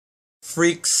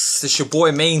freaks? It's your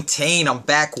boy Maintain. I'm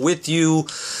back with you.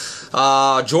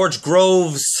 George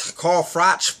Groves, Carl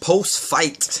Froch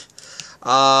post-fight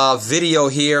video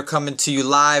here, coming to you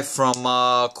live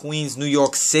from Queens, New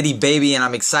York City, baby. And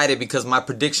I'm excited because my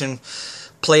prediction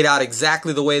played out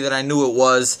exactly the way that I knew it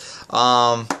was.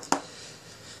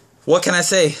 What can I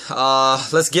say?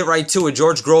 Let's get right to it.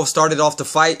 George Groves started off the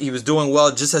fight. He was doing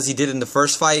well, just as he did in the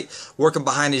first fight, working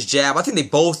behind his jab. I think they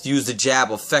both used the jab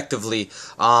effectively.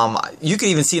 You could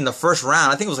even see in the first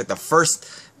round, I think it was like the first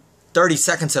 30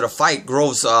 seconds of the fight,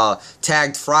 Groves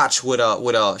tagged Froch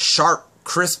with a sharp,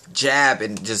 crisp jab,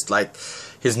 and just like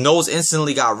his nose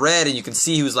instantly got red, and you can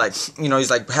see he was like, you know, he's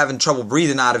like having trouble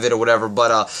breathing out of it or whatever. But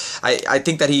I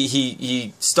think that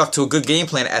he stuck to a good game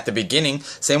plan at the beginning,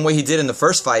 same way he did in the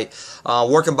first fight,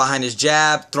 working behind his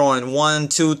jab, throwing 1,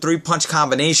 2, 3 punch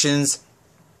combinations,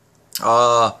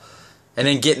 and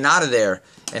then getting out of there.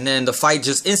 And then the fight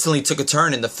just instantly took a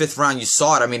turn in the 5th round. You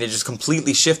saw it. I mean, it just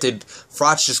completely shifted.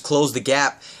 Froch just closed the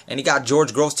gap, and he got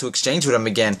George Groves to exchange with him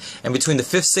again. And between the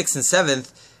 5th, 6th, and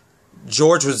 7th,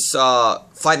 George was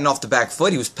fighting off the back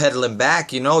foot. He was pedaling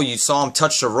back. You know, you saw him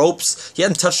touch the ropes. He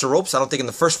hadn't touched the ropes, I don't think, in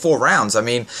the first 4 rounds. I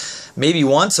mean, maybe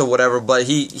once or whatever. But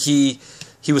he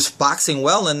was boxing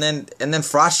well, and then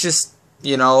Froch just,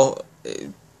 you know,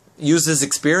 used his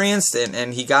experience,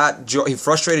 and he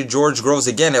frustrated George Groves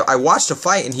again. I watched the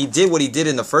fight, and he did what he did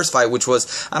in the first fight, which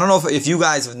was, I don't know if you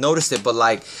guys have noticed it, but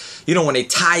like, you know, when they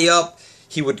tie up,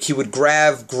 he would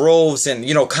grab Groves and,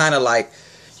 you know, kind of like,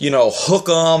 you know, hook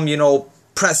him, you know,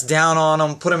 press down on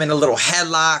him, put him in a little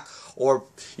headlock, or,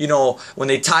 you know, when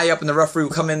they tie up and the referee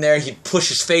would come in there, he'd push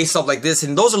his face up like this.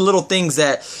 And those are little things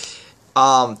that,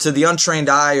 to the untrained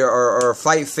eye or a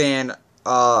fight fan,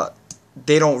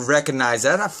 they don't recognize.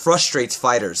 That frustrates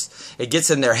fighters. It gets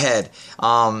in their head.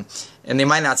 And they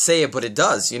might not say it, but it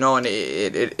does, you know, and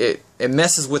it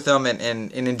messes with them.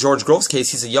 And in George Groves'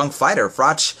 case, he's a young fighter.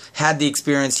 Froch had the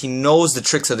experience. He knows the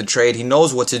tricks of the trade. He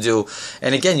knows what to do.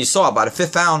 And again, you saw about a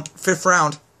fifth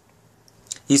round,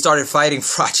 he started fighting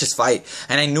Froch's fight,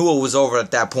 and I knew it was over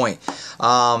at that point.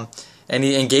 And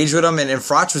he engaged with him, and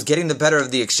Froch was getting the better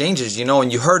of the exchanges, you know,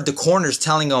 and you heard the corners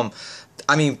telling him,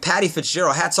 I mean, Patty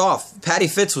Fitzgerald, hats off. Patty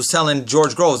Fitz was telling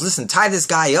George Groves, listen, tie this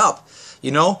guy up,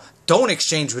 you know? Don't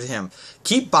exchange with him.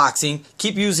 Keep boxing.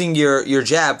 Keep using your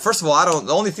jab. First of all,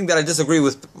 the only thing that I disagree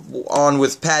with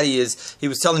Patty is he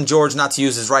was telling George not to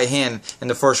use his right hand in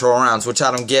the first 4 rounds, which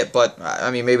I don't get, but I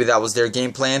mean, maybe that was their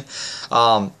game plan,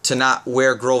 to not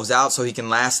wear Groves out so he can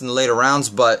last in the later rounds.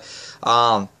 But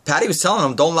Patty was telling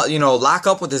him, don't, you know, lock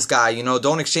up with this guy, you know,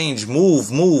 don't exchange,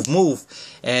 move.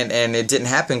 And it didn't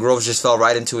happen. Groves just fell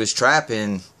right into his trap,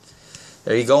 and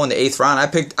there you go in the 8th round.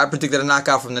 I predicted a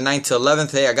knockout from the 9th to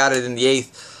 11th. Hey, I got it in the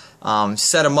 8th.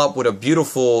 Set him up with a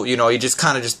beautiful, you know, he just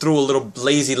kind of just threw a little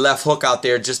lazy left hook out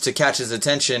there just to catch his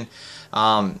attention.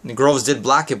 Groves did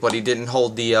block it, but he didn't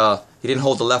hold the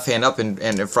left hand up, and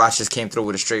Froch just came through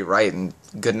with a straight right, and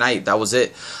good night. That was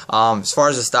it. As far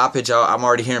as the stoppage, I'm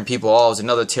already hearing people, oh, it was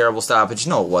another terrible stoppage.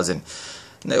 No, it wasn't.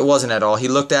 It wasn't at all. He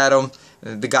looked at him.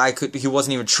 The guy he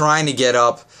wasn't even trying to get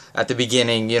up at the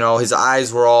beginning, you know, his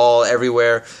eyes were all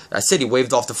everywhere. I said he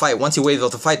waved off the fight. Once he waved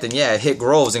off the fight, then yeah, it hit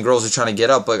Groves, and Groves was trying to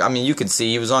get up. But I mean, you can see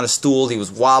he was on a stool, he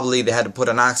was wobbly, they had to put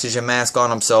an oxygen mask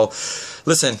on him. So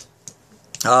listen,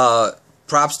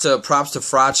 props to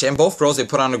Froch and both Groves. They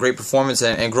put on a great performance,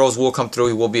 and Groves will come through.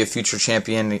 He will be a future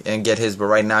champion and get his, but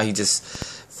right now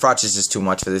Froch is just too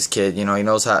much for this kid. You know, he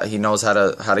knows how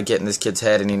to get in this kid's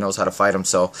head, and he knows how to fight him.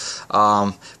 So,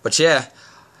 but yeah,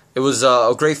 it was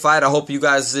a great fight. I hope you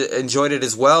guys enjoyed it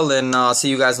as well, and see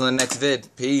you guys in the next vid.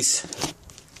 Peace.